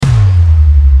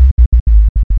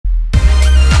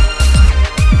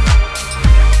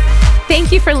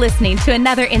Thank you for listening to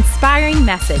another inspiring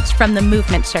message from the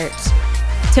Movement Church.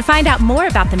 To find out more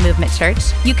about the Movement Church,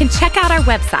 you can check out our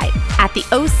website at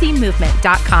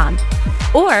theocmovement.com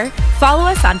or follow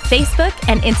us on Facebook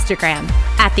and Instagram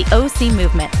at The OC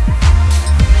Movement.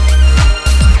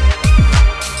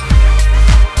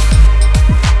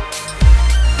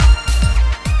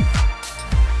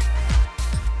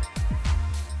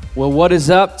 Well, what is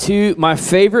up to my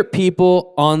favorite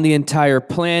people on the entire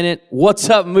planet? What's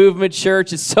up, Movement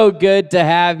Church? It's so good to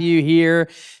have you here.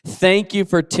 Thank you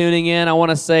for tuning in. I want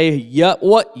to say,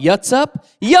 Yut's up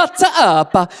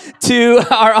to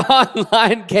our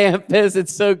online campus.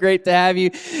 It's so great to have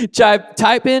you.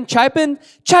 Type in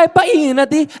at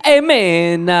the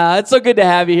amen. It's so good to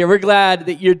have you here. We're glad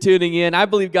that you're tuning in. I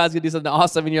believe God's going to do something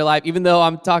awesome in your life, even though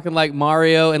I'm talking like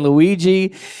Mario and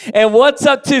Luigi. And what's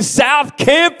up to South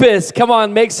Campus? Come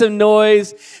on, make some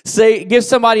noise. Give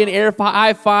somebody an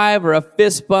high five or a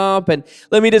fist bump. And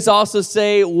let me just also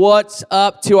say, what's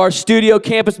up to our studio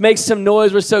campus? Make some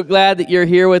noise. We're so glad that you're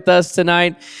here with us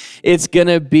tonight. It's going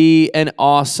to be an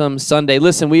awesome Sunday.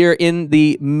 Listen, we are in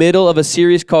the middle of a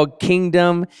series called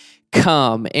Kingdom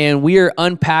Come, and we are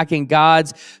unpacking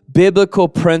God's biblical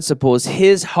principles,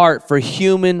 His heart for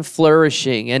human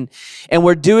flourishing. And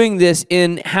we're doing this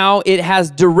in how it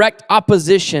has direct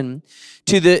opposition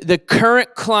to the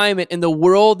current climate in the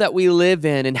world that we live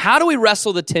in. And how do we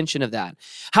wrestle the tension of that?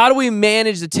 How do we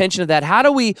manage the tension of that? How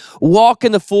do we walk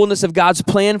in the fullness of God's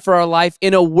plan for our life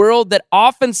in a world that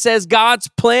often says God's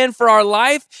plan for our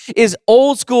life is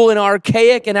old school and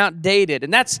archaic and outdated?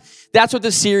 And that's what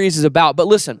this series is about. But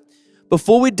listen,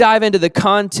 before we dive into the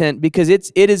content, because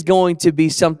it is going to be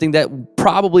something that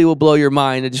probably will blow your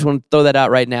mind, I just want to throw that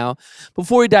out right now.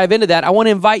 Before we dive into that, I want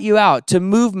to invite you out to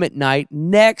Movement Night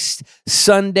next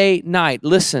Sunday night.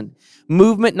 Listen,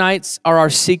 Movement Nights are our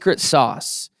secret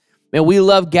sauce. Man, we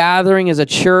love gathering as a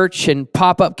church and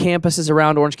pop-up campuses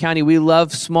around Orange County. We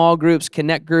love small groups,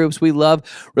 connect groups. We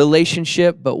love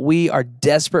relationship, but we are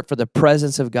desperate for the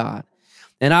presence of God.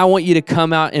 And I want you to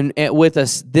come out and with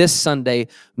us this Sunday,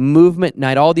 Movement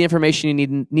Night. All the information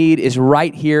you need is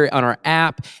right here on our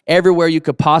app, everywhere you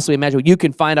could possibly imagine. You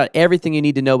can find out everything you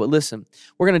need to know. But listen,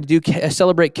 we're going to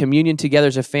celebrate communion together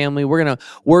as a family. We're going to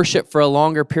worship for a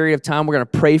longer period of time. We're going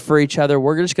to pray for each other.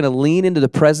 We're just going to lean into the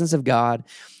presence of God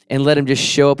and let Him just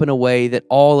show up in a way that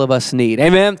all of us need.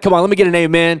 Amen? Come on, let me get an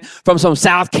amen from some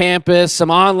South Campus,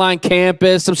 some online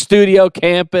campus, some studio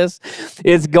campus.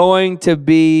 It's going to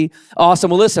be awesome.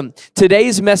 Well, listen,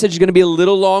 today's message is going to be a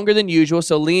little longer than usual,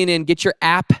 so lean in, get your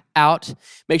app out,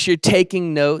 make sure you're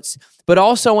taking notes. But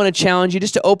also I want to challenge you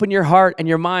just to open your heart and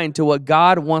your mind to what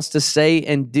God wants to say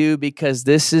and do, because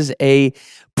this is a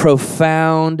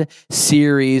profound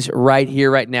series right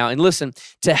here, right now. And listen,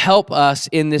 to help us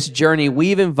in this journey,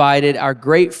 we've invited our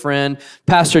great friend,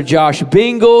 Pastor Josh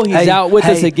Bingle. He's out with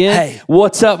us again.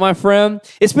 What's up, my friend?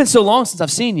 It's been so long since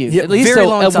I've seen you. Yeah, at least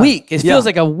a week. It feels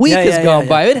like a week has gone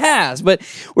by. It has, but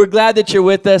we're glad that you're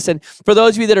with us. And for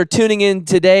those of you that are tuning in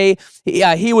today,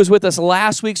 he was with us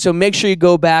last week, so make sure you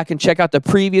go back and check out the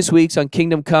previous weeks on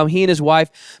Kingdom Come. He and his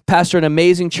wife pastor an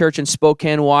amazing church in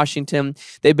Spokane, Washington.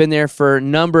 They've been there for a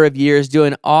number of years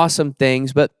doing awesome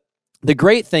things. But the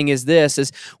great thing is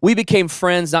we became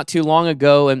friends not too long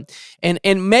ago, and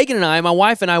Megan and I, my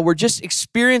wife and I, were just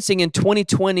experiencing in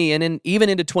 2020 and even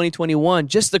into 2021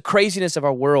 just the craziness of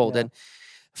our world. And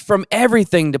from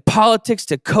everything to politics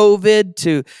to COVID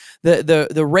to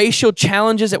the racial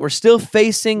challenges that we're still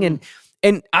facing,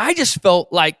 and I just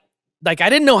felt like I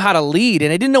didn't know how to lead,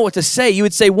 and I didn't know what to say. You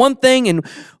would say one thing, and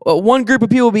one group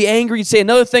of people would be angry. You'd say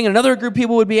another thing, and another group of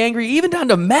people would be angry, even down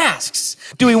to masks.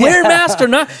 Do we wear masks or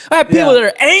not? I have people that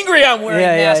are angry I'm wearing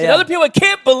masks, and other people I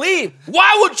can't believe,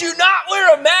 why would you not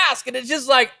wear a mask? And it's just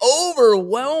like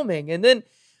overwhelming. And then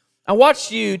I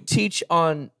watched you teach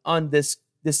on this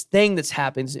thing that's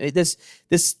happening,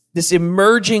 this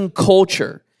emerging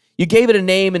culture. You gave it a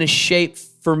name and a shape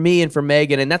for me and for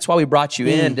Megan, and that's why we brought you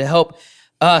in, to help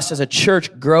us as a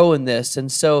church grow in this.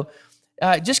 And so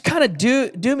just kind of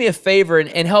do me a favor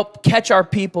and help catch our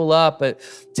people up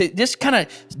to just kind of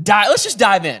let's just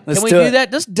dive in. Can we do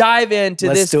that? Just dive into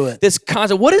this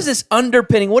concept. What is this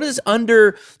underpinning? What is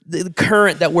under the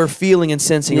current that we're feeling and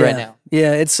sensing right now?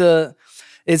 Yeah, it's a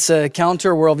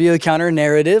counter worldview, a counter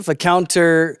narrative, a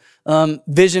counter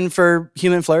vision for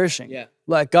human flourishing. Yeah.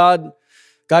 Like God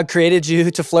God created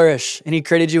you to flourish, and he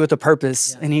created you with a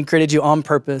purpose, and he created you on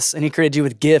purpose, and he created you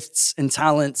with gifts and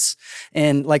talents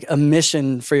and like a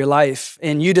mission for your life.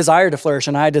 And you desire to flourish,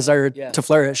 and I desire to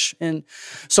flourish. And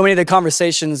so many of the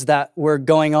conversations that were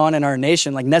going on in our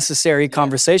nation, like necessary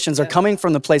conversations, are coming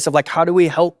from the place of like, how do we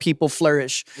help people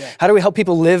flourish? How do we help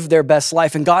people live their best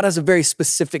life? And God has a very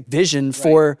specific vision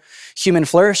for human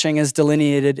flourishing as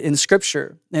delineated in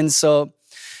Scripture. And so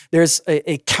there's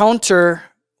a counter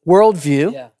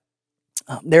worldview.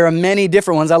 There are many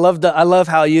different ones. I love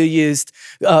how you used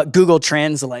Google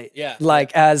Translate,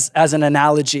 as an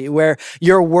analogy, where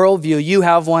your worldview, you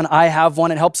have one, I have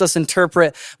one. It helps us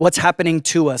interpret what's happening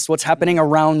to us, what's happening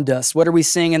around us, what are we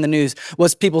seeing in the news,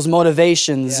 what's people's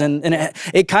motivations, and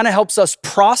it kind of helps us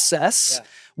process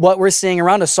what we're seeing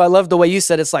around us. So I love the way you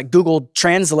said it's like Google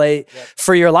Translate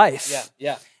for your life.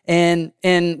 And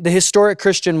the historic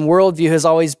Christian worldview has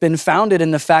always been founded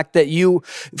in the fact that you,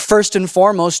 first and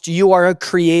foremost, you are a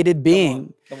created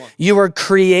being. Come on. You are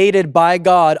created by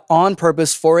God on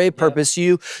purpose for a purpose.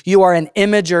 You are an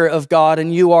imager of God,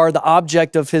 and you are the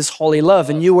object of his holy love.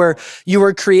 And you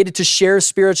were created to share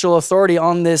spiritual authority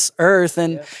on this earth.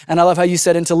 And I love how you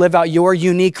said, and to live out your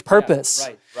unique purpose.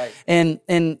 Right.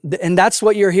 And that's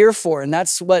what you're here for. And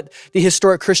that's what the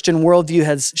historic Christian worldview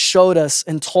has showed us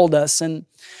and told us. And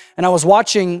I was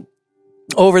watching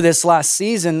over this last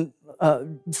season,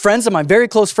 friends of mine, very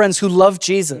close friends who love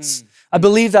Jesus. I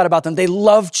believe that about them. They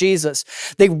love Jesus.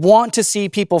 They want to see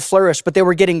people flourish, but they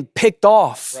were getting picked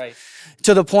off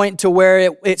to the point to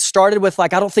where it started with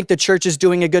like, I don't think the church is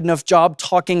doing a good enough job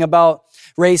talking about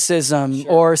racism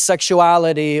or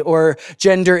sexuality or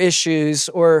gender issues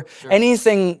or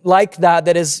anything like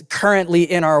that is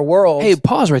currently in our world. Hey,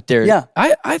 pause right there. Yeah.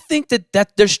 I think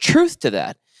that there's truth to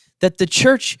that the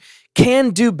church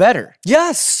can do better.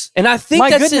 Yes. And I think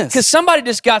that's it, because somebody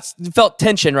just felt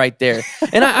tension right there.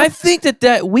 And I think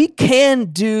that we can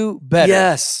do better.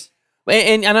 Yes.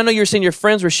 And I know you were saying your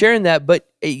friends were sharing that, but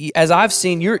as I've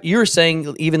seen, you're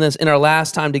saying even this in our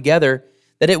last time together,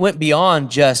 that it went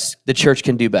beyond just the church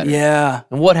can do better. Yeah.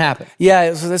 And what happened?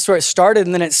 Yeah, so that's where it started,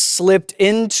 and then it slipped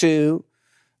into,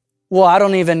 well, I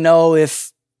don't even know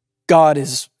if God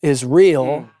is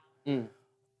real.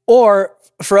 Or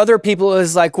for other people, it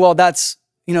was like, well, that's,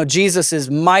 Jesus is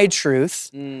my truth,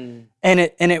 and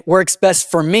it works best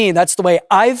for me. That's the way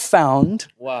I've found.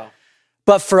 Wow.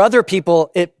 But for other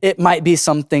people, it might be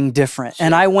something different.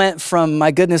 And I went from,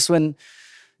 my goodness, when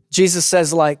Jesus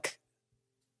says like,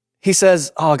 he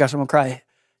says, oh gosh, I'm gonna cry.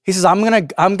 He says, I'm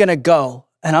gonna go,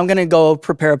 and I'm gonna go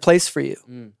prepare a place for you.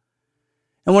 And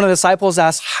one of the disciples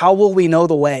asked, how will we know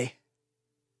the way?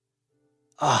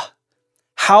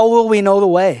 How will we know the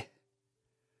way?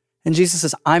 And Jesus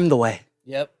says, I'm the way.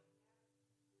 Yep.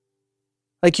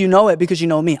 Like, you know it because you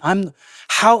know me. I'm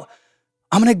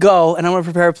gonna go and I'm gonna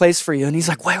prepare a place for you. And he's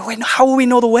like, wait, how will we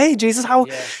know the way, Jesus? How?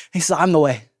 Yeah. He says, I'm the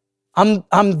way. I'm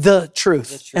the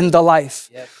truth and the life.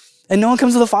 Yep. And no one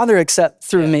comes to the Father except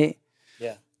through me.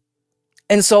 Yeah.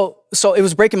 And so it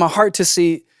was breaking my heart to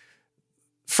see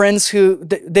friends who,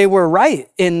 they were right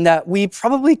in that we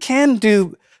probably can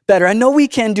do better. I know we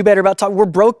can do better about talking. We're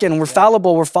broken, we're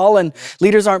fallible, we're fallen.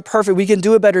 Leaders aren't perfect. We can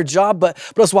do a better job, but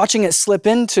I was watching it slip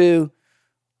into,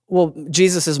 well,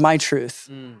 Jesus is my truth.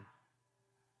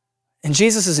 And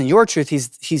Jesus isn't your truth,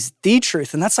 he's the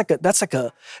truth. And it's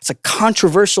a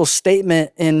controversial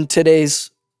statement in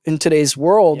today's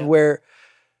world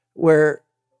where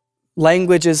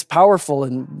language is powerful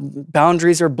and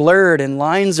boundaries are blurred and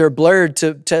lines are blurred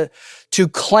to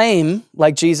claim,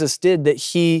 like Jesus did, that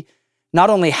he not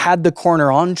only had the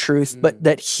corner on truth, but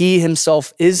that he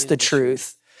himself is the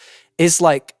truth, is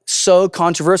like so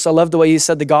controversial. I love the way you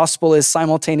said the gospel is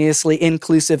simultaneously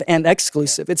inclusive and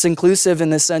exclusive. It's inclusive in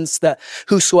the sense that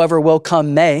whosoever will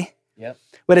come may,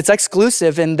 but it's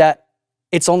exclusive in that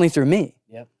it's only through me.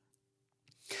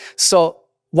 So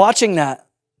watching that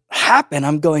happen,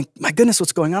 I'm going, my goodness,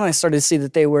 what's going on? I started to see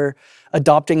that they were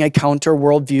adopting a counter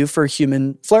worldview for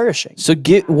human flourishing. So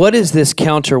what is this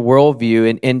counter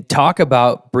worldview? And talk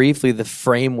about briefly the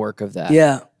framework of that.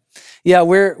 Yeah,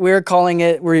 we're calling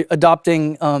it, we're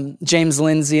adopting James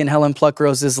Lindsay and Helen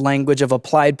Pluckrose's language of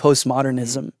applied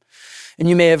postmodernism. And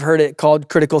you may have heard it called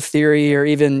critical theory or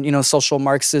even, social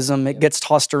Marxism. It gets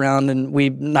tossed around, and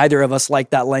neither of us like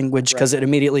that language because it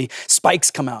immediately spikes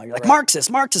come out. You're like,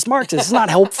 Marxist. It's not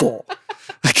helpful.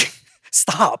 Like,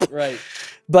 stop. Right.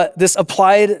 But this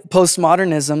applied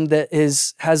postmodernism that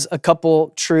has a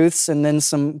couple truths and then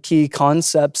some key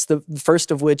concepts, the first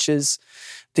of which is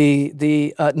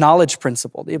the knowledge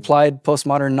principle, the applied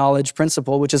postmodern knowledge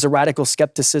principle, which is a radical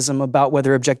skepticism about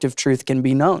whether objective truth can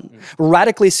be known.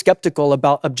 Radically skeptical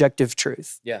about objective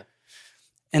truth. Yeah.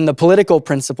 And the political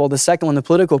principle, the second one, the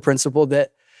political principle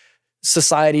that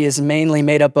society is mainly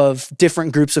made up of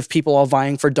different groups of people all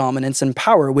vying for dominance and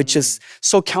power, which is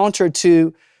so counter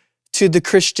to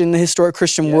the historic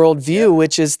Christian worldview,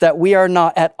 which is that we are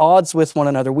not at odds with one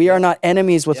another. We are not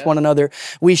enemies with one another.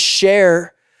 We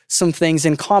share some things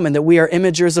in common, that we are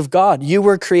imagers of God. You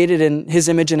were created in his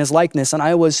image and his likeness, and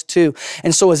I was too.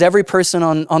 And so is every person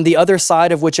on the other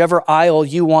side of whichever aisle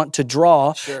you want to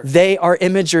draw. They are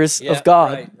imagers of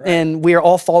God. Right. And we are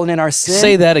all fallen in our sin.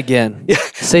 Say that again.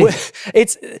 If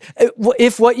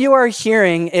what you are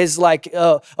hearing is like,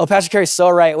 oh, Pastor Carey's so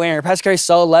right wing, or Pastor Carey's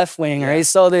so left wing, or he's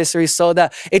so this, or he's so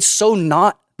that, it's so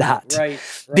not that. Right.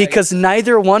 Because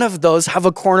neither one of those have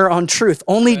a corner on truth.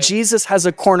 Only Jesus has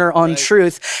a corner on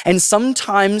truth. And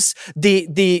sometimes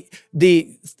the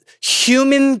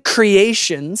human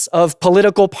creations of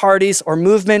political parties or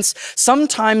movements,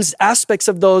 sometimes aspects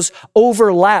of those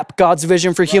overlap God's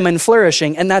vision for human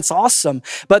flourishing, and that's awesome.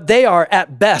 But they are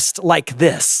at best like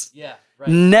this.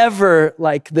 Never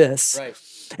like this.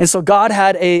 And so God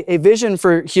had a vision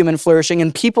for human flourishing,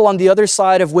 and people on the other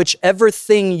side of whichever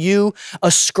thing you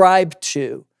ascribe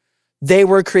to, they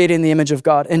were created in the image of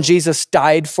God, and Jesus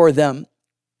died for them.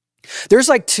 There's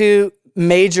like two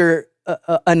major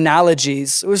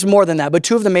analogies. There's more than that, but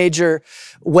two of the major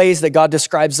ways that God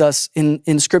describes us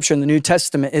in Scripture in the New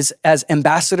Testament is as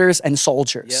ambassadors and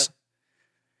soldiers.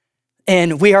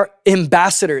 And we are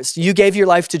ambassadors. You gave your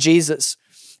life to Jesus,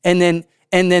 and then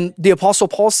the Apostle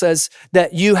Paul says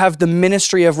that you have the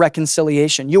ministry of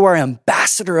reconciliation. You are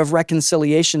ambassador of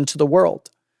reconciliation to the world.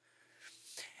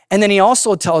 And then he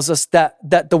also tells us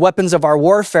that the weapons of our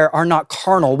warfare are not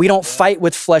carnal. We don't fight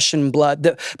with flesh and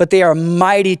blood, but they are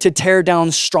mighty to tear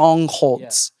down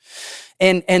strongholds.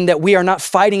 And that we are not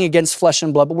fighting against flesh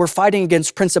and blood, but we're fighting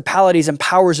against principalities and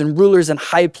powers and rulers and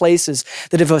high places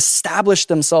that have established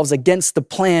themselves against the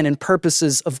plan and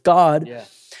purposes of God.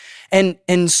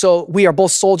 And so we are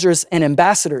both soldiers and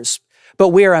ambassadors, but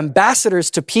we are ambassadors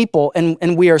to people,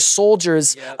 and we are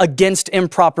soldiers against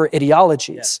improper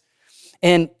ideologies.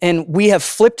 And we have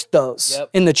flipped those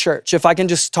in the church. If I can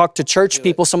just talk to church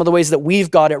people, some of the ways that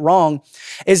we've got it wrong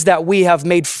is that we have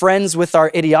made friends with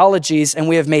our ideologies and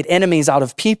we have made enemies out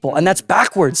of people. And that's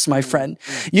backwards, my friend.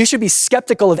 You should be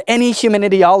skeptical of any human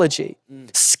ideology.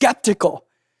 Skeptical.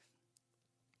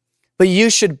 But you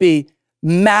should be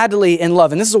madly in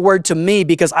love. And this is a word to me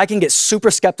because I can get super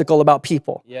skeptical about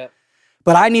people.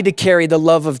 But I need to carry the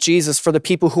love of Jesus for the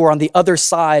people who are on the other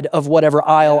side of whatever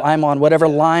aisle I'm on, whatever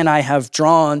line I have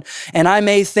drawn. And I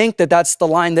may think that that's the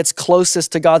line that's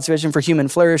closest to God's vision for human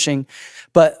flourishing,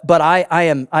 but I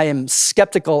am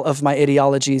skeptical of my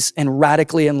ideologies and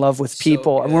radically in love with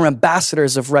people. And we're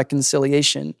ambassadors of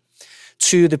reconciliation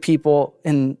to the people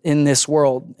in this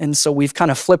world. And so we've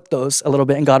kind of flipped those a little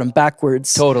bit and got them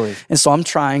backwards. Totally. And so I'm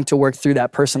trying to work through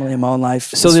that personally in my own life.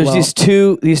 So there's these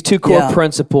two core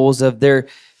principles of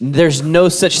there's no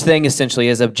such thing essentially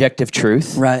as objective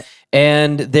truth. Right.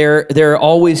 And there are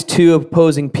always two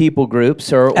opposing people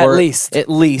groups, or at least,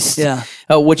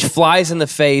 which flies in the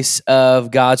face of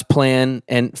God's plan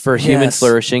and for human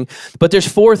flourishing. But there's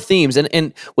four themes,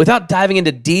 and without diving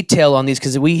into detail on these,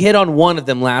 because we hit on one of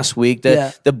them last week,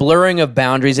 the blurring of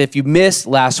boundaries. If you missed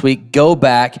last week, go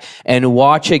back and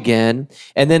watch again.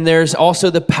 And then there's also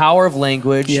the power of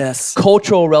language,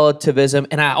 cultural relativism,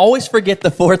 and I always forget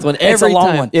the fourth one every it's a long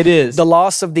time. One. It is the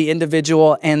loss of the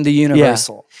individual and the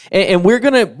universal. And we're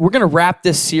gonna wrap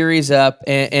this series up,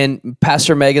 and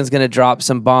Pastor Megan's gonna drop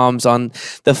some bombs on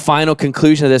the final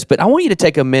conclusion of this. But I want you to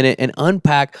take a minute and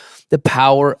unpack the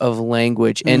power of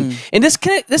language. And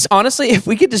this honestly, if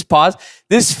we could just pause,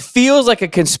 this feels like a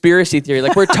conspiracy theory.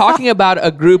 Like we're talking about a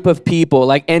group of people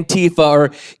like Antifa or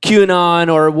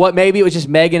QAnon, or what, maybe it was just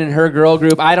Megan and her girl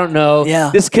group. I don't know.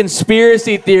 This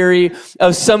conspiracy theory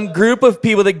of some group of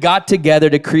people that got together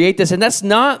to create this. And that's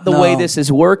not the way this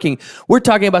is working. We're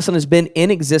talking about something that's been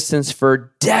in existence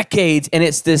for decades. And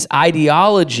it's this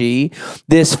ideology,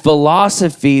 this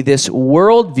philosophy, this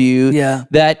worldview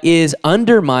that is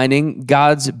undermining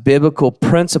God's biblical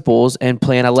principles and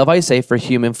plan. I love how you say for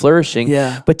human flourishing.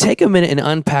 But take a minute and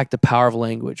unpack the power of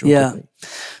language. Quickly.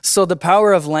 So the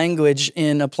power of language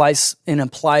in applied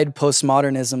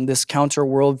postmodernism, this counter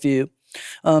worldview,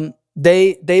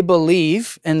 they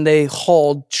believe and they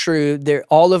hold true.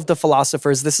 All of the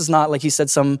philosophers. This is not, like you said,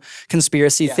 some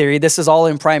conspiracy theory. This is all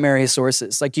in primary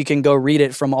sources. Like you can go read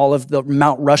it from all of the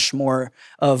Mount Rushmore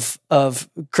of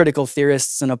critical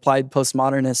theorists and applied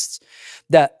postmodernists,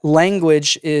 that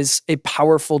language is a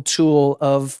powerful tool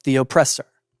of the oppressor.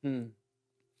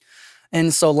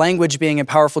 And so language being a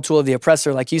powerful tool of the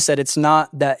oppressor, like you said, it's not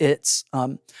that it's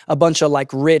a bunch of like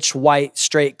rich, white,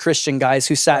 straight Christian guys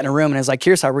who sat in a room and is like,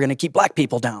 here's how we're going to keep black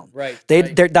people down.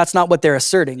 That's not what they're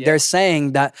asserting. They're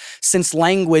saying that since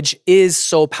language is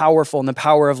so powerful, and the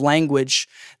power of language,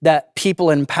 that people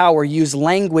in power use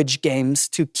language games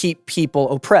to keep people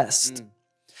oppressed.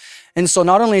 And so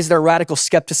not only is there radical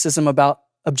skepticism about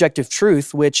objective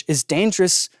truth, which is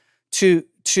dangerous to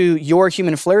your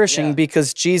human flourishing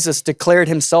because Jesus declared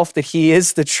himself that he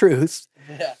is the truth.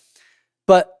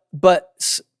 But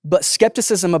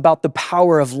skepticism about the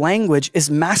power of language is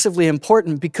massively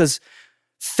important, because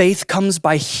faith comes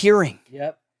by hearing.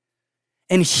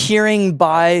 And hearing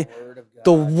by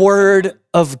the word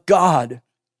of God.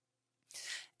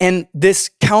 And this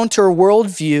counter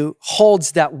worldview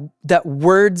holds that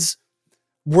words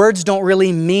don't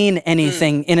really mean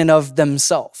anything in and of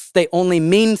themselves. They only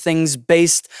mean things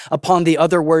based upon the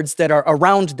other words that are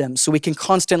around them. So we can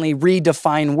constantly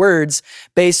redefine words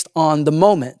based on the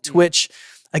moment, which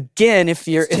again, it's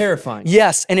terrifying.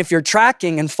 Yes, and if you're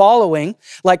tracking and following,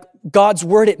 like God's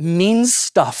word, it means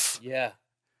stuff.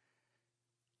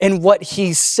 And what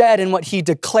he said and what he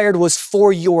declared was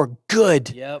for your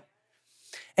good.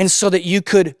 And so that you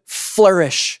could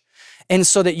flourish, and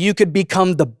so that you could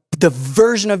become the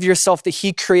version of yourself that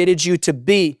he created you to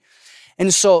be.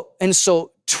 And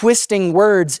so twisting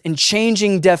words and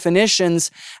changing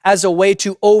definitions as a way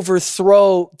to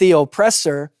overthrow the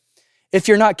oppressor, if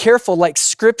you're not careful, like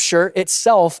scripture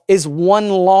itself is one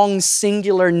long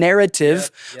singular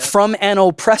narrative from an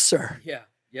oppressor.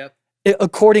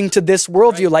 According to this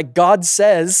worldview, like God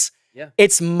says,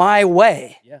 it's my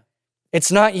way.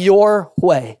 It's not your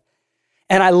way.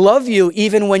 And I love you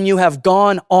even when you have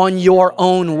gone on your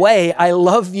own way. I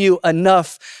love you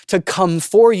enough to come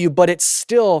for you, but it's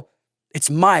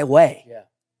my way.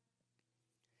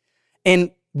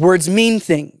 And words mean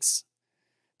things.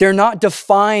 They're not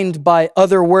defined by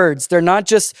other words.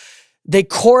 They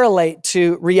correlate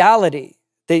to reality.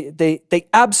 They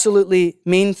absolutely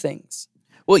mean things.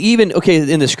 Well, even,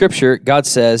 in the scripture, God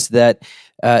says that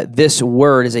this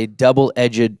word is a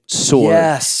double-edged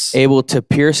sword, able to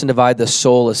pierce and divide the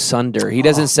soul asunder. He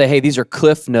doesn't say, hey, these are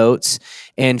cliff notes,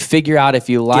 and figure out if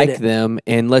you like them,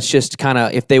 and let's just kind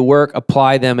of, if they work,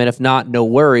 apply them, and if not, no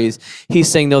worries. He's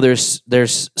saying, no, there's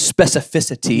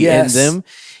specificity in them.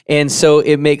 And so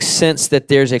it makes sense that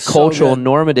there's a cultural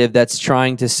normative that's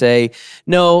trying to say,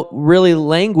 no, really,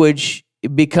 language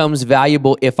becomes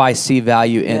valuable if I see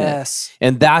value in it.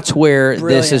 And that's where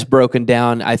this is broken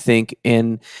down, I think,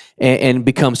 and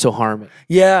becomes so harming.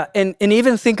 And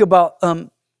even think about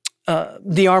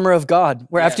the armor of God,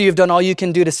 where after you've done all you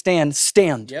can do to stand,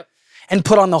 and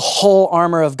put on the whole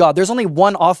armor of God. There's only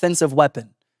one offensive weapon.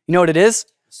 You know what it is?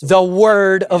 The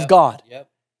word of God.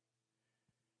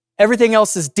 Everything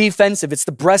else is defensive. It's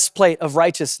the breastplate of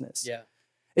righteousness.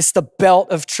 It's the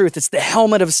belt of truth. It's the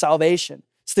helmet of salvation.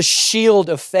 It's the shield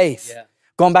of faith.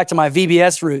 Going back to my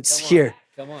VBS roots here.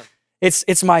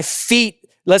 It's my feet.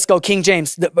 Let's go, King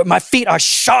James. My feet are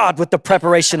shod with the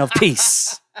preparation of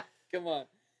peace.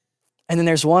 And then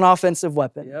there's one offensive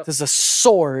weapon. There's a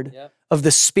sword of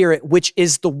the Spirit, which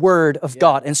is the word of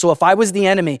God. And so if I was the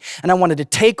enemy and I wanted to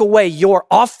take away your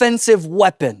offensive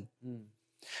weapon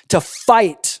to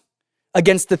fight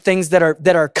against the things that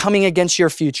are coming against your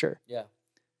future,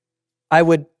 I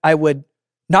would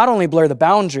not only blur the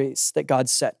boundaries that God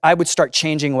set, I would start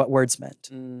changing what words meant.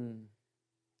 And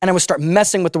I would start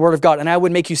messing with the word of God, and I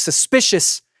would make you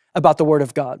suspicious about the word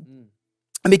of God.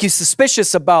 I make you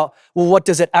suspicious about, well, what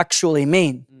does it actually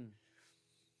mean?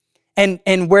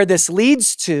 And where this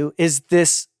leads to is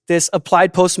this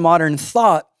applied postmodern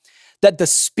thought that the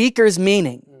speaker's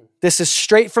meaning, this is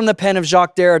straight from the pen of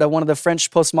Jacques Derrida, one of the French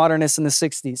postmodernists in the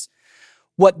 60s.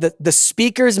 What the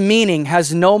speaker's meaning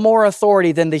has no more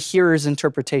authority than the hearer's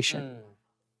interpretation.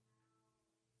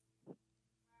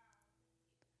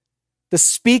 The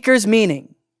speaker's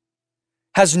meaning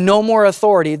has no more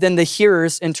authority than the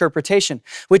hearer's interpretation,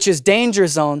 which is danger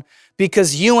zone,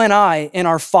 because you and I, in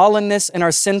our fallenness and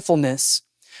our sinfulness,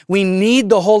 we need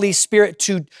the Holy Spirit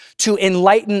to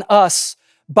enlighten us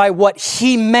by what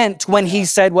he meant when he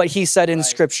said what he said in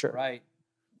Scripture.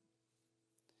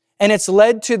 And it's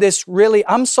led to this really,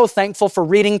 I'm so thankful for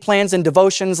reading plans and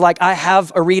devotions. Like I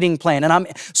have a reading plan and I'm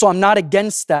not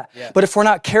against that. Yeah. But if we're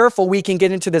not careful, we can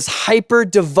get into this hyper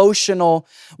devotional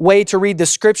way to read the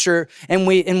scripture. And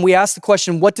we ask the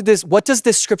question, what does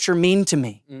this scripture mean to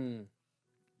me? And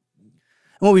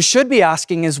what we should be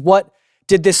asking is, what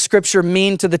did this scripture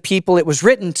mean to the people it was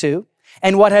written to?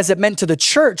 And what has it meant to the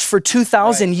church for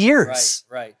 2,000 years?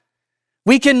 Right.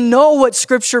 We can know what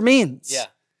scripture means. Yeah.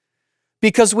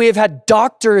 Because we have had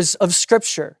doctors of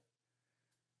scripture.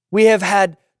 We have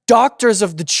had doctors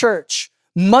of the church,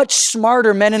 much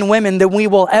smarter men and women than we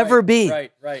will ever be,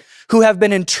 who have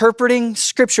been interpreting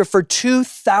scripture for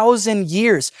 2,000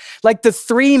 years. Like the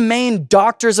three main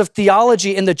doctors of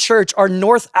theology in the church are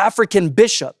North African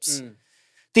bishops.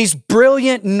 These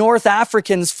brilliant North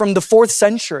Africans from the 4th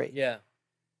century. Yeah.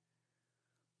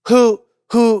 Who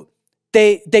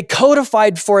they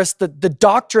codified for us the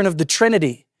doctrine of the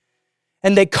Trinity.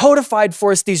 And they codified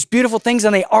for us these beautiful things,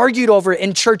 and they argued over it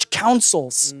in church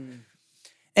councils.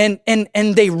 And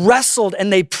they wrestled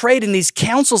and they prayed, and these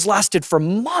councils lasted for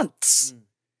months.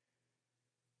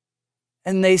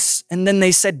 And then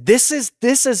they said, this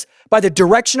is by the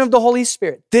direction of the Holy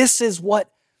Spirit, this is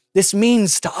what this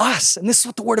means to us. And this is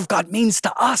what the Word of God means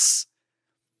to us.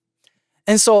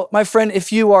 And so, my friend,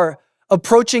 if you are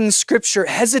approaching scripture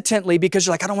hesitantly because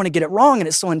you're like, I don't want to get it wrong, and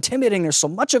it's so intimidating, there's so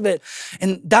much of it,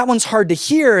 and that one's hard to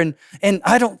hear, and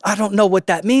I don't know what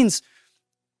that means.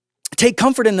 Take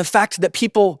comfort in the fact that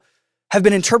people have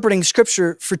been interpreting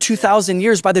scripture for 2,000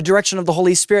 years by the direction of the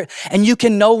Holy Spirit, and you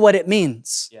can know what it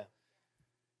means. Yeah.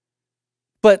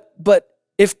 But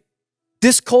if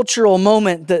this cultural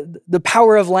moment, the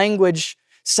power of language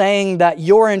saying that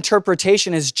your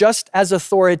interpretation is just as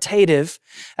authoritative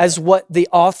as what the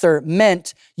author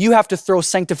meant, you have to throw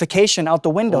sanctification out the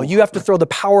window. You have to throw the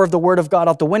power of the Word of God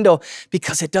out the window,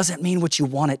 because it doesn't mean what you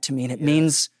want it to mean. It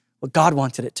means what God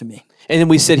wanted it to mean. And then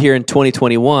we sit here in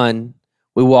 2021,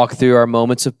 we walk through our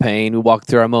moments of pain, we walk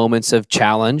through our moments of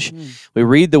challenge. We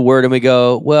read the Word and we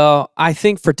go, well, I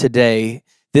think for today,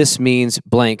 this means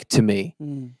blank to me.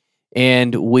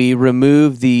 And we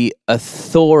remove the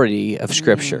authority of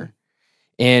Scripture.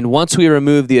 And once we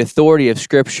remove the authority of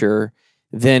Scripture,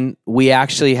 then we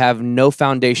actually have no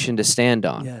foundation to stand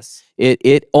on. Yes.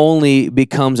 It only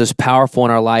becomes as powerful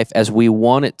in our life as we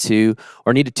want it to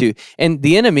or need it to. And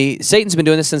the enemy, Satan's been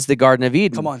doing this since the Garden of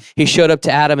Eden. Come on. He showed up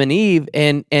to Adam and Eve,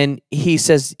 and he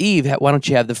says, Eve, why don't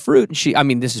you have the fruit?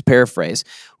 And this is paraphrase.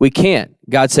 We can't.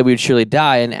 God said we would surely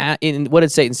die. And what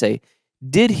did Satan say?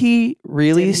 Did he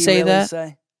really say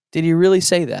that? Did he really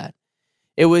say that?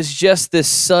 It was just this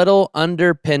subtle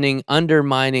underpinning,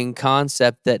 undermining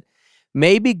concept that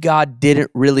maybe God didn't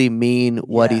really mean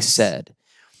what he said.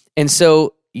 And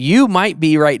so you might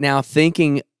be right now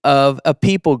thinking of a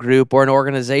people group or an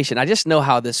organization. I just know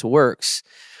how this works.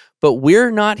 But we're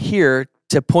not here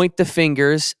to point the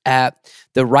fingers at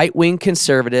the right-wing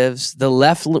conservatives, the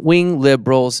left-wing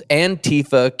liberals,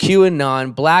 Antifa,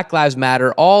 QAnon, Black Lives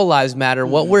Matter, All Lives Matter.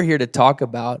 What we're here to talk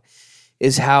about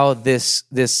is how this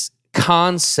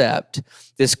concept,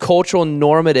 this cultural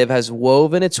normative has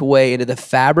woven its way into the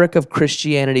fabric of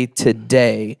Christianity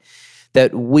today,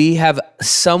 that we have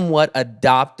somewhat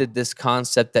adopted this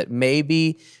concept that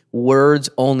maybe words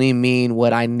only mean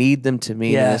what I need them to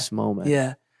mean in this moment.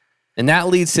 Yeah. And that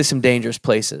leads to some dangerous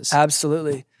places.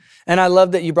 Absolutely. And I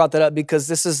love that you brought that up, because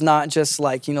this is not just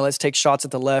like, let's take shots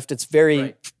at the left. It's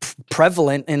very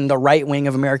prevalent in the right wing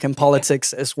of American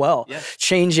politics as well,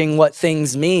 changing what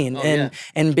things mean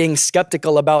and being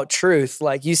skeptical about truth.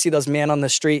 Like you see those man on the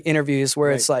street interviews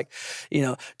where it's like,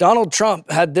 Donald Trump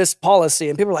had this policy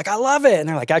and people are like, I love it. And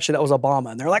they're like, actually, that was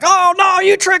Obama. And they're like, oh no,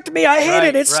 you tricked me. I hate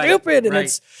it. It's stupid. And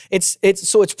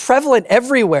it's prevalent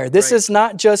everywhere. This is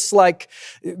not just like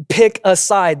pick a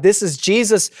side. This is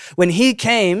Jesus. When he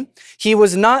came, he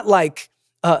was not like,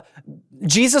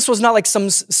 Jesus was not like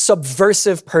some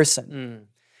subversive person.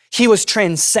 He was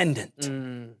transcendent.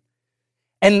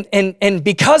 And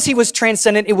because he was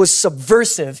transcendent, it was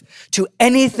subversive to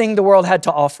anything the world had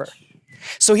to offer.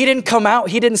 So he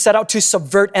didn't set out to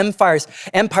subvert empires.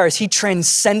 He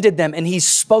transcended them, and he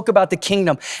spoke about the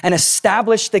kingdom and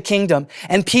established the kingdom.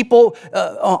 And people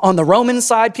on the Roman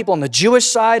side, people on the Jewish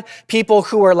side, people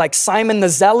who were like Simon the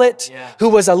Zealot, who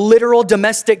was a literal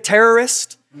domestic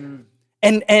terrorist,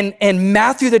 and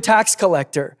Matthew the tax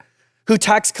collector, who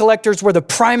tax collectors were the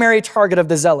primary target of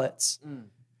the zealots.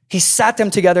 He sat them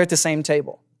together at the same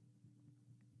table.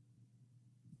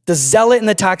 The zealot and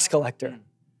the tax collector.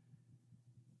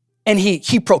 And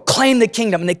he proclaimed the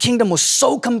kingdom, and the kingdom was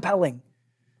so compelling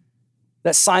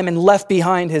that Simon left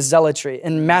behind his zealotry,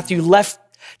 and Matthew left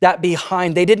that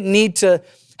behind. They didn't need to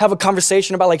have a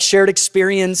conversation about like shared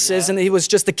experiences. And it was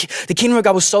just the kingdom of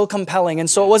God was so compelling. And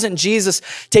so it wasn't Jesus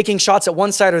taking shots at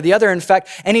one side or the other. In fact,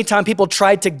 anytime people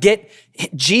tried to get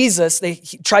Jesus, they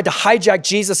tried to hijack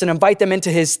Jesus and invite them into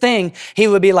his thing, he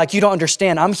would be like, you don't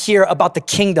understand. I'm here about the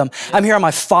kingdom. I'm here on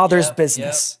my Father's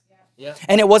business.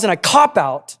 And it wasn't a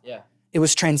cop-out. It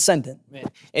was transcendent. Man.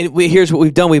 And here's what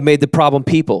we've done. We've made the problem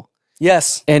people.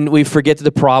 Yes. And we forget that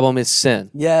the problem is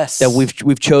sin. Yes. That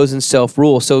we've chosen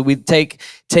self-rule. So we take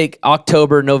September,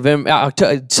 October,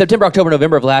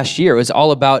 November of last year. It was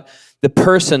all about the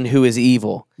person who is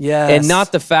evil. Yes. And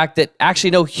not the fact that actually,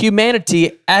 no,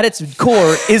 humanity at its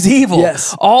core is evil.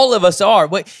 Yes. All of us are.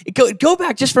 But go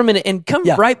back just for a minute and come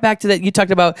right back to that. You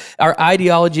talked about our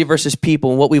ideology versus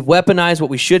people and what we've weaponized, what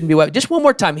we shouldn't be weaponized. Just one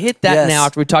more time, hit that now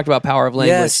after we talked about power of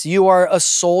language. Yes, you are a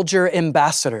soldier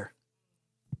ambassador.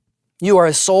 You are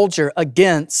a soldier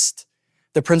against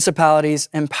the principalities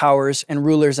and powers and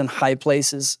rulers in high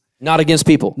places. Not against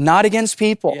people. Not against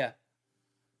people. Yeah.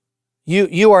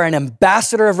 You are an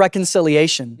ambassador of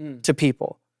reconciliation to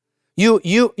people.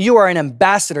 You are an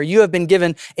ambassador. You have been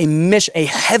given a mission, a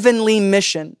heavenly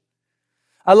mission.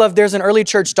 I love, there's an early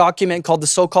church document called the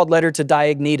so-called letter to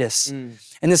Diognetus.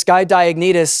 And this guy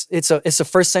Diognetus, it's a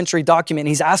first century document.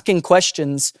 He's asking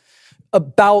questions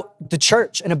about the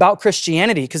church and about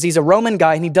Christianity because he's a Roman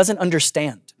guy and he doesn't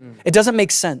understand. It doesn't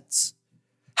make sense.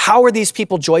 How are these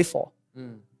people joyful?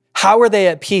 How are they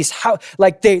at peace? How,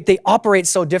 like they operate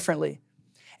so differently.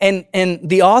 And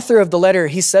the author of the letter,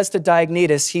 he says to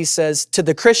Diognetus, he says, to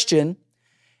the Christian,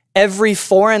 every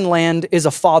foreign land is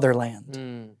a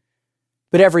fatherland,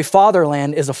 but every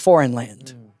fatherland is a foreign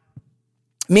land.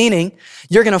 Meaning,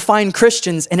 you're gonna find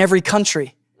Christians in every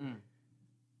country,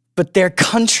 but their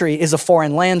country is a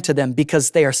foreign land to them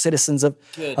because they are citizens of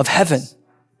heaven.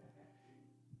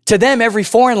 To them, every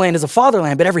foreign land is a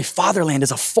fatherland, but every fatherland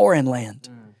is a foreign land.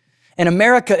 And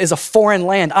America is a foreign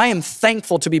land. I am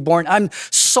thankful to be born. I'm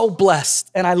so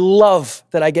blessed and I love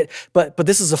that I get, but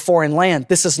this is a foreign land.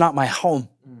 This is not my home.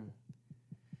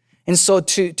 And so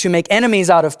to make enemies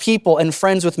out of people and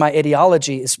friends with my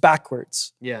ideology is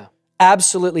backwards. Yeah.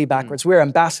 Absolutely backwards. We're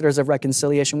ambassadors of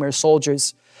reconciliation. We're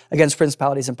soldiers against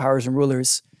principalities and powers and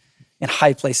rulers in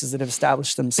high places that have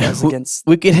established themselves against.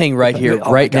 We could hang right here,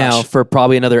 now for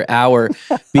probably another hour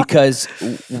because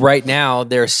right now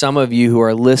there are some of you who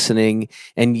are listening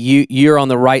and you're on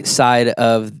the right side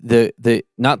of the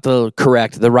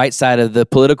right side of the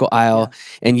political aisle,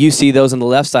 and you see those on the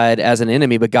left side as an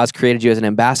enemy, but God's created you as an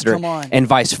ambassador and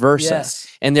vice versa. Yes.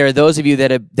 And there are those of you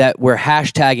that were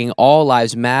hashtagging all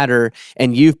lives matter,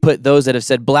 and you've put those that have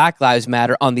said Black Lives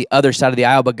Matter on the other side of the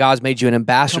aisle, but God's made you an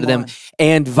ambassador to them,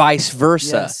 and vice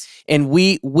versa. Yes. And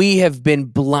we have been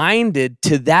blinded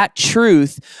to that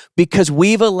truth because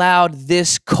we've allowed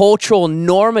this cultural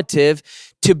normative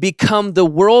to become the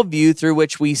worldview through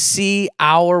which we see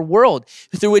our world,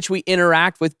 through which we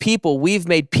interact with people. We've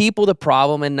made people the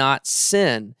problem and not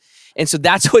sin. And so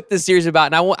that's what this series is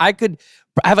about. And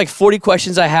I have like 40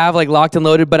 questions I have like locked and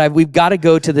loaded, but we've got to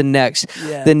go to the next.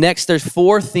 Yeah. The next, there's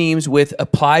 4 themes with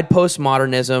applied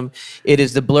postmodernism. It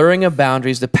is the blurring of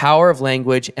boundaries, the power of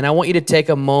language. And I want you to take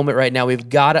a moment right now. We've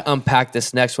got to unpack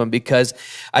this next one because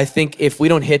I think if we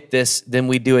don't hit this, then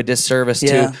we do a disservice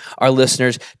to our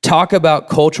listeners. Talk about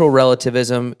cultural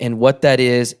relativism and what that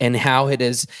is and how it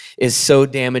is so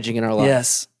damaging in our lives.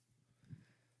 Yes.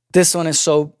 This one is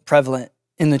so prevalent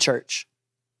in the church.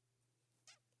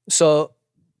 So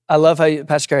I love how you,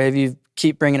 Pastor Carey, you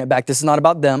keep bringing it back. This is not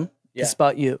about them. It's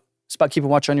about you. It's about keeping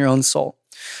watch on your own soul.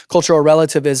 Cultural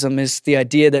relativism is the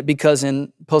idea that because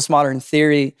in postmodern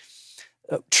theory,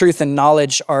 truth and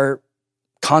knowledge are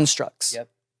constructs. Yep.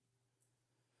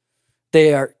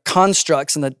 They are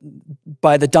constructs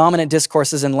by the dominant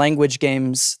discourses and language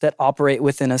games that operate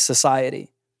within a society.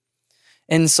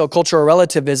 And so cultural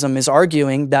relativism is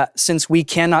arguing that since we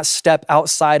cannot step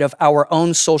outside of our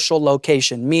own social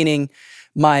location, meaning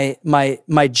my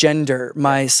gender,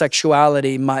 my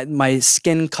sexuality, my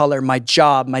skin color, my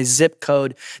job, my zip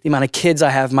code, the amount of kids I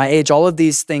have, my age, all of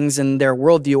these things in their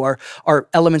worldview are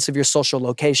elements of your social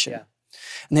location. Yeah.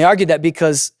 And they argue that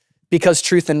because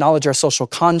truth and knowledge are social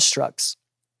constructs,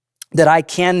 that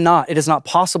it is not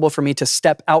possible for me to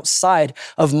step outside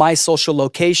of my social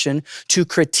location to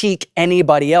critique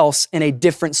anybody else in a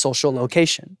different social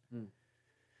location.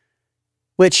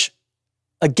 Which,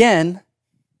 again,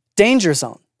 danger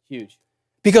zone. Huge.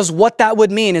 Because what that would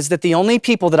mean is that the only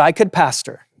people that I could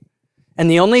pastor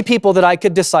and the only people that I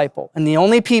could disciple and the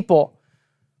only people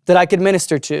that I could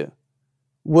minister to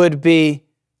would be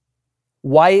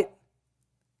white,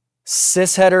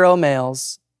 cis hetero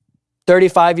males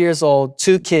 35 years old,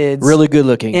 2 kids. Really good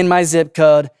looking. In my zip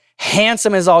code.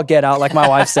 Handsome as all get out, like my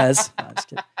wife says. No, I'm just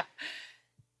kidding.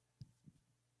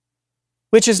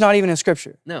 Which is not even in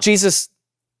scripture. No. Jesus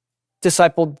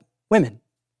discipled women.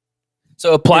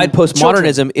 So applied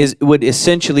postmodernism would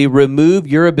essentially remove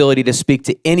your ability to speak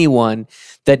to anyone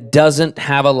that doesn't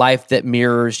have a life that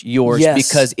mirrors yours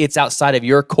because it's outside of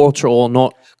your cultural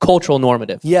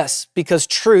normative. Yes, because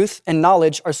truth and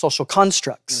knowledge are social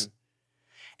constructs.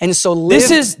 And so this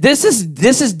is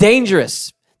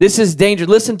dangerous. This is dangerous.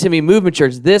 Listen to me, Movement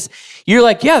Church. You're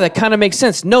like, yeah, that kind of makes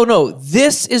sense. No,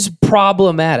 this is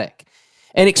problematic.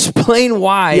 And explain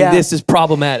why this is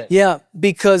problematic. Yeah,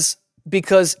 because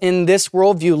in this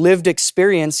worldview, lived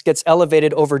experience gets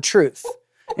elevated over truth.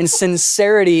 And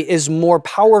sincerity is more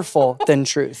powerful than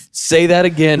truth. Say that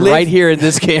again right here in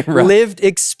this camera. Lived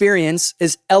experience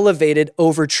is elevated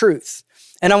over truth.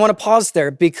 And I want to pause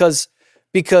there because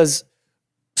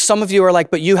some of you are like,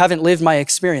 but you haven't lived my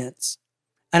experience.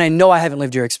 And I know I haven't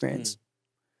lived your experience.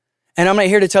 And I'm not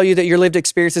here to tell you that your lived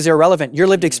experience is irrelevant. Your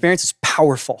lived experience is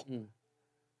powerful.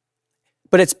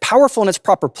 But it's powerful in its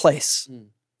proper place.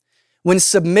 When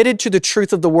submitted to the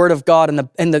truth of the Word of God and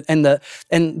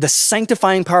the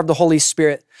sanctifying power of the Holy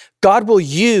Spirit, God will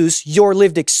use your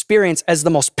lived experience as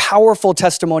the most powerful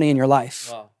testimony in your life.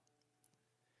 Wow.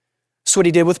 That's what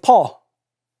he did with Paul.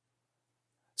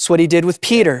 It's what he did with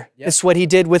Peter. Yep. It's what he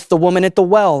did with the woman at the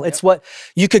well. It's what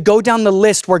you could go down the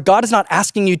list where God is not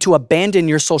asking you to abandon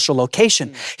your social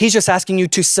location. He's just asking you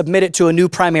to submit it to a new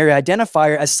primary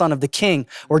identifier as son of the king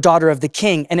or daughter of the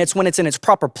king. And it's when it's in its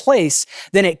proper place,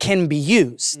 then it can be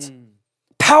used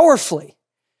powerfully.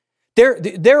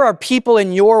 There are people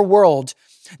in your world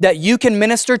that you can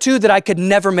minister to that I could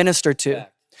never minister to. Yeah.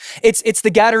 It's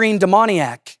the Gadarene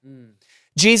demoniac.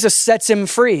 Jesus sets him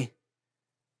free.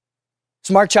 It's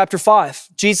Mark chapter 5.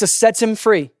 Jesus sets him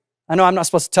free. I know I'm not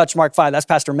supposed to touch Mark 5. That's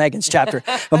Pastor Megan's chapter.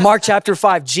 But Mark chapter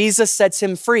 5, Jesus sets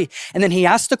him free. And then he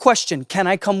asks the question, can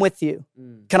I come with you?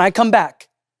 Can I come back?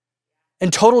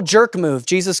 And total jerk move,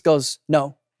 Jesus goes,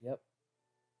 no. Yep.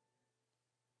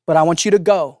 But I want you to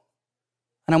go.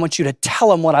 And I want you to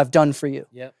tell him what I've done for you.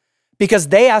 Yep. Because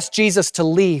they asked Jesus to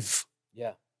leave.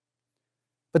 Yeah.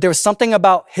 But there was something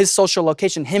about his social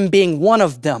location, him being one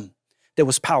of them, that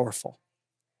was powerful.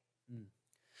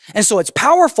 And so it's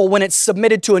powerful when it's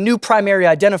submitted to a new primary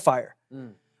identifier.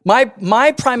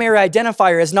 My primary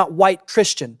identifier is not white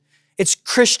Christian. It's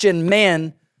Christian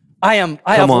man. I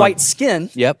have white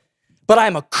skin. Yep. But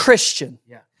I'm a Christian.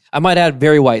 Yeah. I might add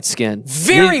very white skin.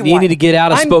 Very white. You need to get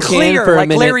out of Spokane clear, for a like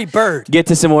minute. Larry Bird. Get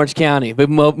to some Orange County.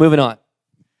 But moving on.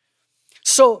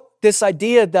 So this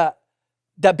idea that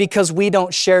because we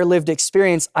don't share lived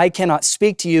experience, I cannot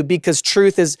speak to you because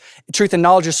truth and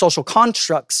knowledge are social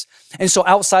constructs. And so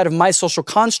outside of my social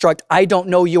construct, I don't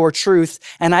know your truth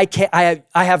and I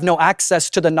have no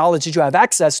access to the knowledge that you have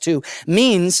access to,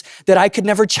 means that I could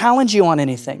never challenge you on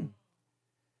anything.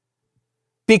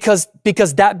 Because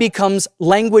that becomes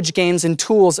language games and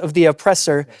tools of the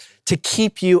oppressor to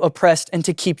keep you oppressed and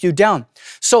to keep you down.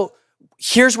 So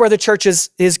here's where the church is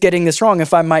getting this wrong,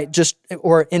 if I might just,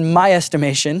 or in my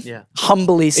estimation,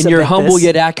 humbly submit in your humble this,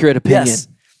 yet accurate opinion. Yes,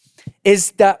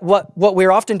 is that what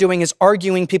we're often doing is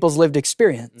arguing people's lived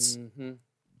experience.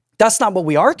 That's not what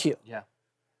we argue. Yeah.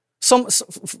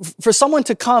 For someone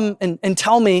to come and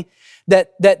tell me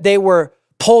that they were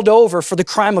pulled over for the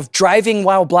crime of driving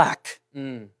while black,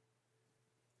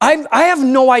 I have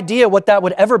no idea what that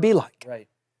would ever be like. Right.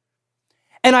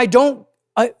 And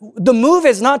the move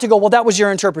is not to go, well, that was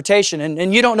your interpretation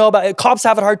and you don't know about it. Cops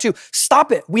have it hard too.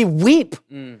 Stop it. We weep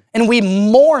and we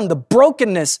mourn the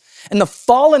brokenness and the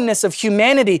fallenness of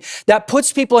humanity that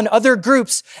puts people in other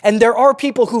groups. And there are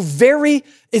people who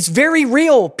it's very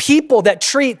real, people that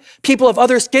treat people of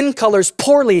other skin colors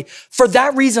poorly for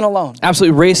that reason alone.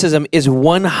 Absolutely. Racism is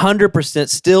 100%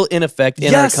 still in effect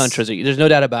in our countries. There's no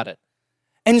doubt about it.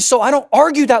 And so I don't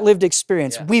argue that lived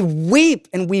experience. Yeah. We weep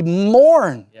and we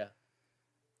mourn. Yeah.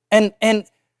 And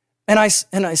I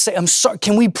say, I'm sorry,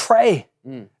 can we pray?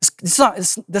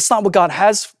 That's not what God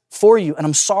has for you, and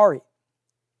I'm sorry.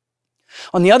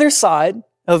 On the other side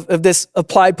of this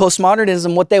applied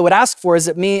postmodernism, what they would ask for is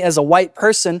that me as a white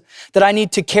person, that I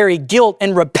need to carry guilt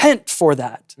and repent for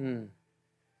that.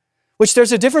 Which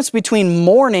there's a difference between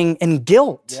mourning and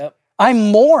guilt. Yep. I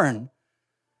mourn,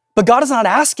 but God is not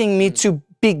asking me to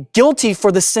be guilty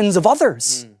for the sins of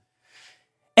others.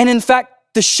 And in fact,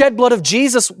 the shed blood of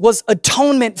Jesus was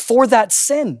atonement for that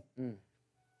sin.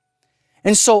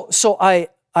 And so I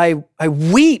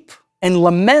weep and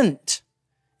lament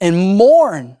and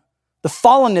mourn the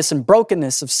fallenness and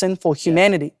brokenness of sinful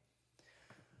humanity.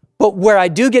 But where I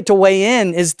do get to weigh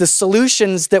in is the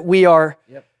solutions that we're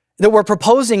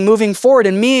proposing moving forward.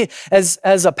 And me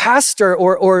as a pastor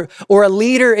or a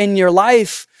leader in your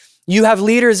life, you have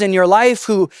leaders in your life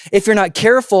who, if you're not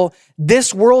careful,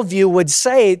 this worldview would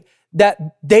say that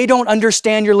they don't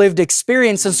understand your lived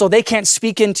experience, and so they can't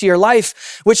speak into your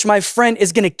life, which, my friend,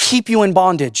 is gonna keep you in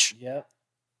bondage. Yep.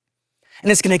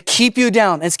 And it's gonna keep you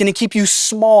down, and it's gonna keep you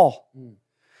small.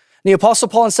 The Apostle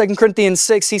Paul in 2 Corinthians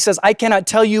 6, he says, I cannot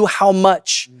tell you how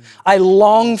much I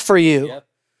long for you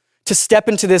to step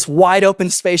into this wide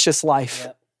open, spacious life.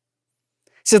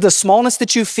 He says, the smallness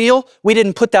that you feel, we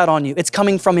didn't put that on you. It's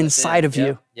coming from inside of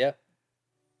you. And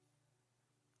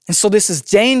so this is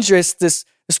dangerous, this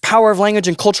power of language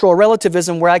and cultural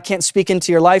relativism where I can't speak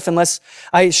into your life unless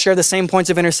I share the same points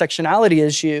of intersectionality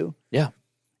as you. Yeah.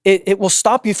 It will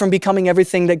stop you from becoming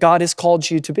everything that God has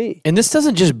called you to be. And this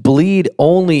doesn't just bleed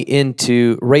only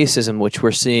into racism, which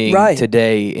we're seeing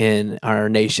today in our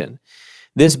nation.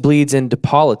 This bleeds into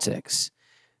politics,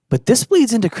 but this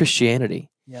bleeds into Christianity.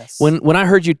 Yes. When I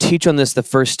heard you teach on this the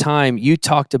first time, you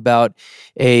talked about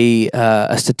a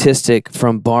statistic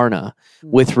from Barna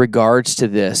with regards to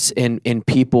this and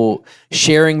people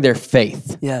sharing their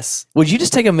faith. Yes. Would you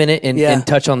just take a minute and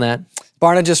touch on that?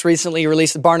 Barna just recently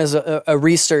released, Barna is a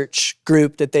research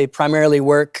group that they primarily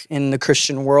work in the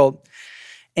Christian world.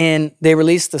 And they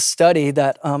released a study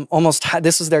that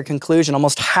this is their conclusion,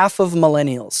 almost half of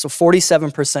millennials, so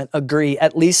 47% agree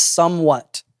at least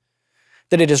somewhat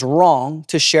that it is wrong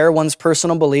to share one's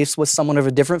personal beliefs with someone of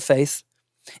a different faith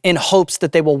in hopes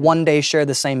that they will one day share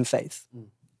the same faith.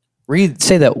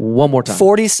 Say that one more time.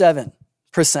 47%,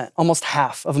 almost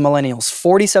half of millennials,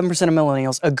 47% of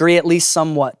millennials agree at least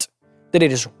somewhat that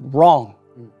it is wrong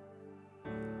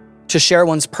to share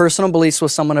one's personal beliefs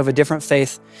with someone of a different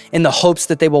faith in the hopes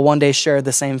that they will one day share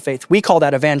the same faith. We call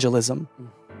that evangelism.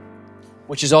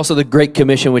 Which is also the Great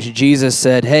Commission, which Jesus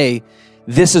said, hey,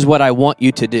 this is what I want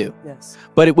you to do. Yes.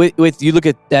 But with you look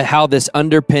at how this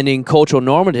underpinning cultural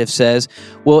normative says,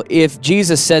 well, if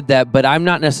Jesus said that, but I'm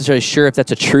not necessarily sure if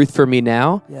that's a truth for me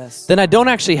now, then I don't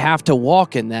actually have to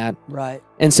walk in that. Right.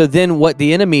 And so then what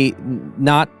the enemy,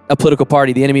 not a political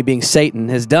party, the enemy being Satan,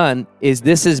 has done is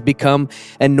this has become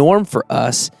a norm for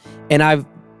us. And I've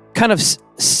kind of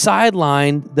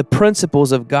sidelined the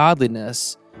principles of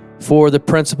godliness for the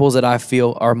principles that I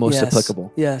feel are most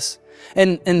applicable. Yes.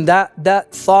 And that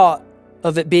thought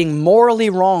of it being morally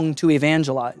wrong to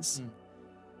evangelize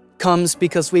comes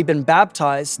because we've been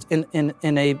baptized in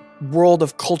a world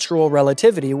of cultural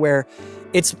relativity where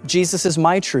it's Jesus is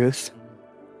my truth,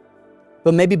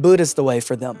 but maybe Buddha's the way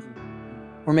for them,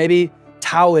 or maybe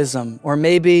Taoism, or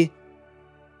maybe,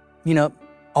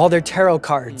 all their tarot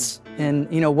cards and,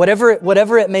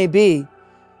 whatever it may be,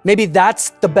 maybe that's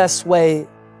the best way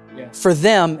for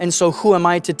them. And so who am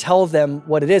I to tell them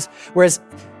what it is? Whereas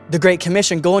the Great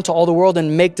Commission, go into all the world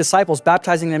and make disciples,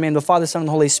 baptizing them in the name of the Father, Son, and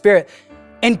the Holy Spirit,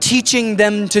 and teaching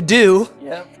them to do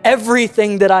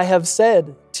everything that I have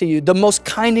said to you. The most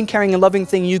kind and caring and loving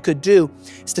thing you could do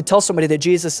is to tell somebody that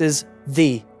Jesus is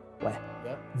the way,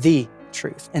 the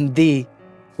truth, and the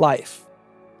life.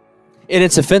 And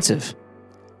it's offensive.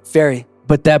 Very.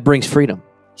 But that brings freedom.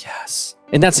 Yes.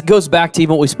 And that goes back to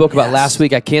even what we spoke about last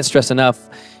week. I can't stress enough,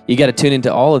 you got to tune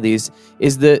into all of these,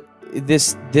 is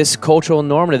this cultural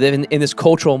normative, in this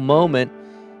cultural moment,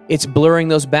 it's blurring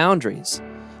those boundaries.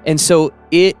 And so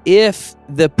if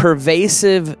the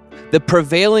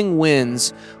prevailing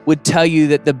winds would tell you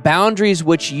that the boundaries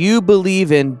which you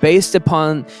believe in based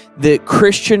upon the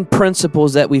Christian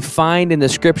principles that we find in the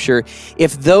scripture,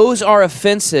 if those are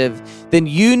offensive, then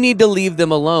you need to leave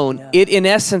them alone. Yeah. It in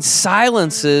essence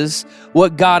silences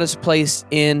what God has placed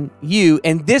in you.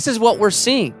 And this is what we're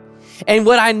seeing. And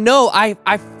what I know,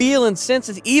 I feel and sense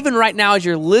is even right now as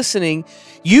you're listening,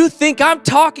 you think I'm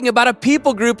talking about a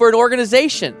people group or an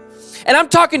organization. And I'm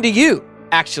talking to you,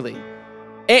 actually.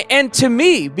 And to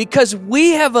me, because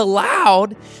we have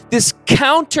allowed this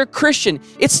counter-Christian,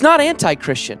 it's not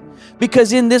anti-Christian,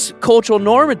 because in this cultural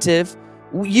normative,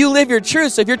 you live your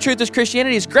truth. So if your truth is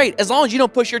Christianity, it's great, as long as you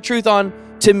don't push your truth on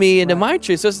to me and to my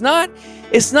truth. So it's not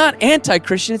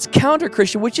anti-Christian, it's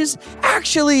counter-Christian, which is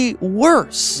actually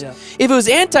worse. Yeah. If it was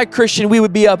anti-Christian, we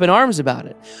would be up in arms about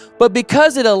it. But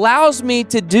because it allows me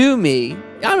to do me,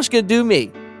 I'm just going to do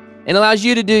me, and allows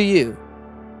you to do you,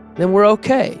 then we're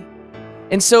okay.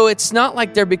 And so it's not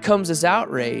like there becomes this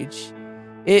outrage.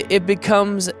 It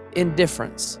becomes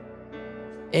indifference.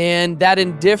 And that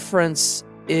indifference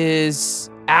is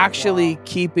actually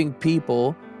keeping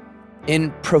people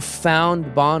in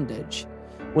profound bondage.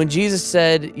 When Jesus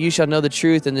said, you shall know the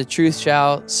truth and the truth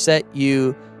shall set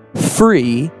you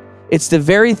free, It's the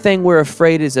very thing we're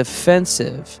afraid is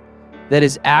offensive that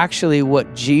is actually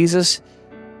what Jesus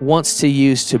wants to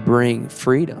use to bring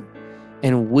freedom.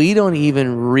 And we don't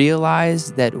even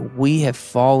realize that we have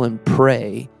fallen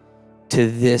prey to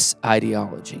this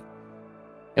ideology.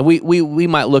 And we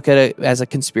might look at it as a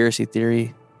conspiracy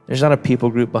theory. There's not a people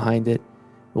group behind it.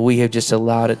 We have just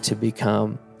allowed it to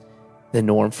become the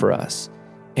norm for us.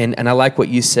 And I like what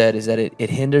you said is that it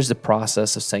hinders the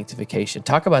process of sanctification.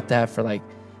 Talk about that for like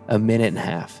a minute and a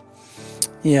half.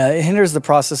 Yeah, it hinders the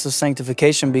process of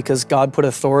sanctification because God put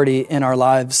authority in our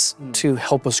lives to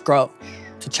help us grow,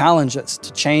 to challenge us,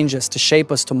 to change us, to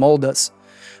shape us, to mold us.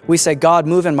 We say, God,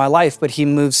 move in my life, but he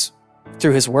moves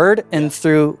through his word and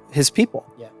through his people.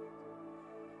 Yeah.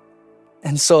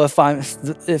 And so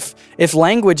if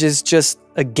language is just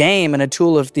a game and a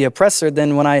tool of the oppressor,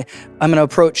 then when I'm going to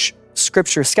approach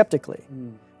scripture skeptically.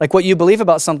 Like what you believe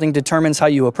about something determines how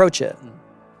you approach it.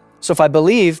 So if I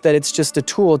believe that it's just a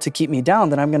tool to keep me down,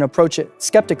 then I'm going to approach it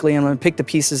skeptically and I'm going to pick the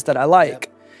pieces that I like. Yep.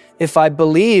 If I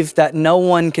believe that no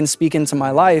one can speak into my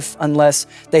life unless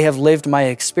they have lived my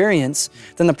experience,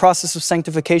 then the process of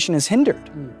sanctification is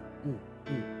hindered.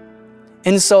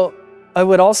 And so I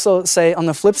would also say on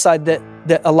the flip side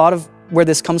that a lot of where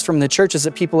this comes from in the church is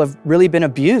that people have really been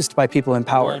abused by people in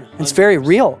power. 100%. It's very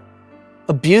real.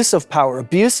 Abuse of power,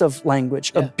 abuse of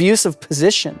language, abuse of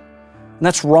position. And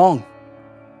that's wrong.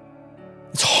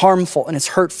 It's harmful and it's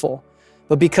hurtful.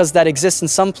 But because that exists in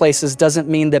some places doesn't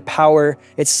mean that power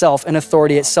itself and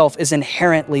authority itself is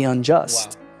inherently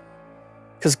unjust.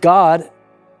 Because God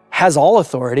has all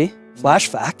authority, flash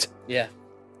fact. Yeah.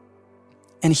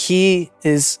 And he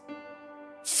is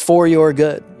for your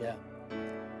good. Yeah.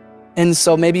 And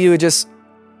so maybe you would just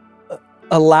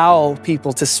allow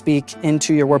people to speak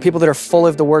into your word, people that are full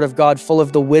of the word of God, full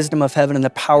of the wisdom of heaven and the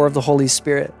power of the Holy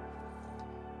Spirit.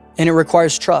 And it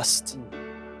requires trust,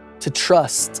 to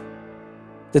trust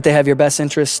that they have your best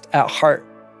interest at heart.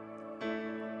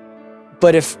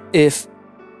 But if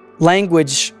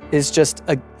language is just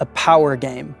a power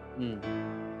game,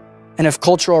 and if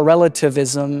cultural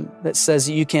relativism that says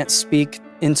you can't speak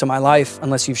into my life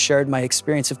unless you've shared my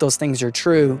experience, if those things are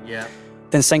true,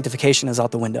 then sanctification is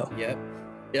out the window. Yeah.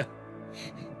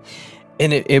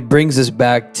 And it brings us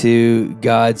back to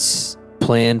God's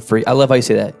plan for, I love how you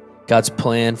say that, God's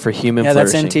plan for human flourishing. Yeah,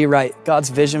 that's N.T. Wright, God's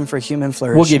vision for human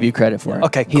flourishing. We'll give you credit for it.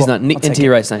 Okay, cool. He's not, N.T.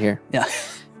 Wright's not here. Yeah.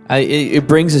 It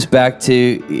brings us back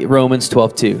to Romans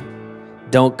 12:2.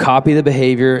 Don't copy the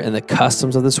behavior and the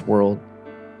customs of this world,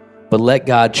 but let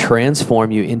God transform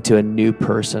you into a new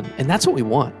person. And that's what we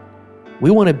want.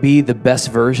 We want to be the best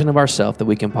version of ourselves that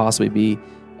we can possibly be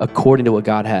according to what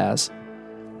God has.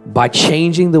 By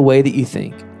changing the way that you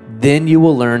think, then you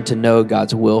will learn to know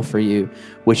God's will for you,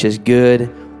 which is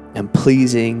good and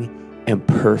pleasing and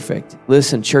perfect.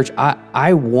 Listen, church,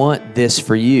 I want this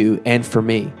for you and for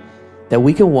me, that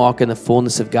we can walk in the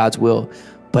fullness of God's will.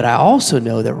 But I also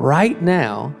know that right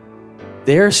now,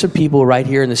 there are some people right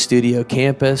here in the studio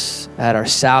campus, at our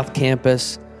South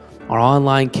campus, our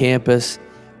online campus,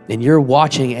 and you're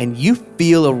watching and you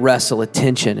feel a wrestle, a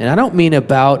tension. And I don't mean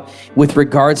about with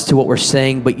regards to what we're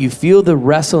saying, but you feel the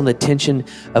wrestle and the tension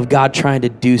of God trying to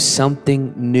do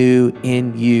something new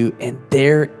in you. And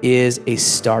there is a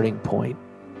starting point.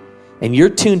 And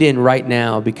you're tuned in right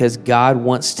now because God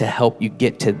wants to help you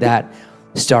get to that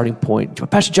starting point.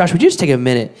 Pastor Josh, would you just take a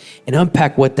minute and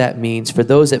unpack what that means for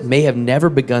those that may have never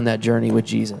begun that journey with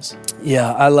Jesus?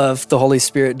 Yeah, I love the Holy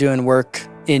Spirit doing work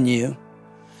in you.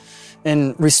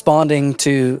 And responding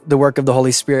to the work of the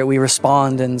Holy Spirit, we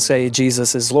respond and say,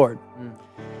 Jesus is Lord.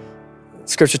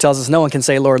 Scripture tells us no one can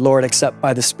say, Lord, Lord, except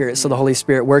by the Spirit. So the Holy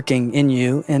Spirit working in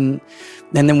you. And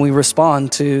then we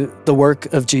respond to the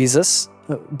work of Jesus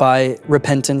by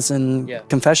repentance and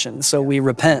confession. So we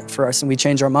repent for our sin, we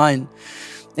change our mind.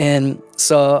 And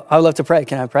so I would love to pray.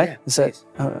 Can I pray? Yeah,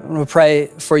 I'm going to pray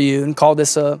for you and call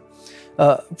this a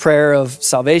prayer of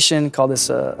salvation, call this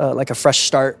like a fresh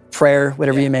start prayer,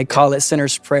 whatever you may call it,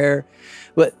 sinner's prayer.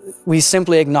 But we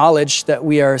simply acknowledge that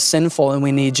we are sinful and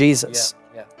we need Jesus.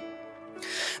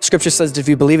 Scripture says that if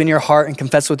you believe in your heart and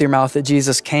confess with your mouth that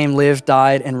Jesus came, lived,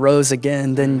 died, and rose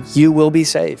again, then you will be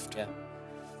saved.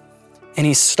 And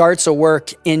he starts a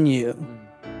work in you.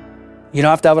 You don't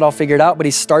have to have it all figured out, but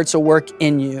he starts a work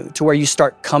in you to where you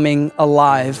start coming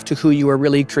alive to who you were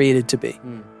really created to be.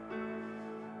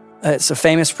 It's a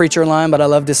famous preacher line, but I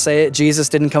love to say it. Jesus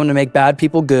didn't come to make bad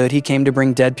people good. He came to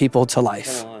bring dead people to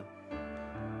life.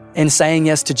 And saying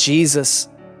yes to Jesus,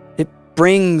 it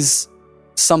brings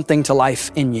something to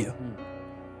life in you.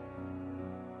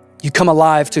 You come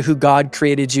alive to who God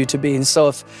created you to be. And so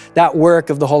if that work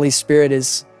of the Holy Spirit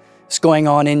is is going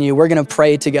on in you, we're going to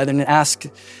pray together and ask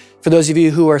for those of you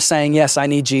who are saying, yes, I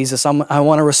need Jesus. I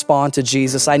want to respond to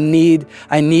Jesus. I need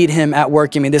him at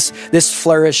work in me, this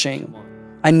flourishing.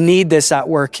 I need this at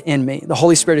work in me. The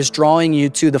Holy Spirit is drawing you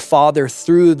to the Father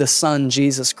through the Son,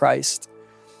 Jesus Christ.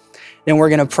 And we're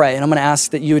going to pray. And I'm going to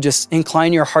ask that you would just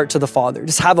incline your heart to the Father.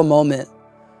 Just have a moment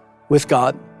with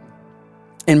God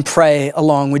and pray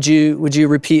along. Would you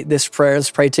repeat this prayer?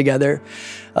 Let's pray together.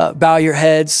 Bow your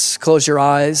heads, close your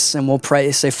eyes, and we'll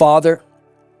pray. Say, Father,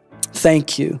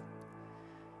 thank you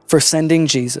for sending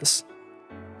Jesus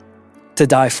to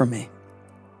die for me.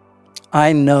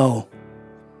 I know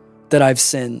that I've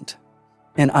sinned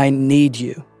and I need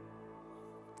you.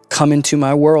 Come into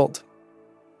my world.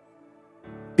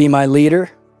 Be my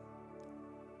leader.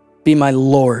 Be my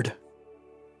Lord.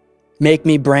 Make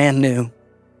me brand new.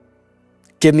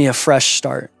 Give me a fresh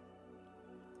start.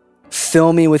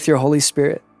 Fill me with your Holy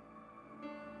Spirit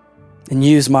and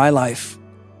use my life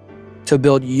to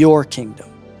build your kingdom.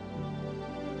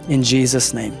 In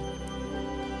Jesus' name.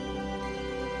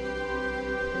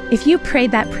 If you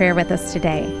prayed that prayer with us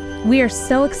today, we are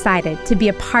so excited to be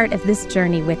a part of this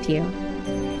journey with you.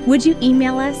 Would you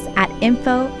email us at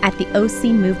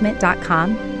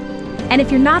info@theocmovement.com? And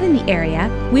if you're not in the area,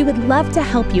 we would love to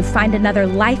help you find another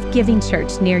life-giving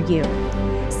church near you.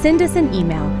 Send us an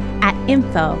email at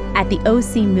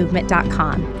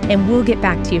info@theocmovement.com and we'll get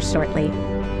back to you shortly.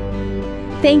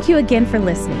 Thank you again for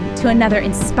listening to another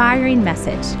inspiring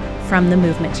message from the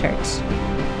Movement Church.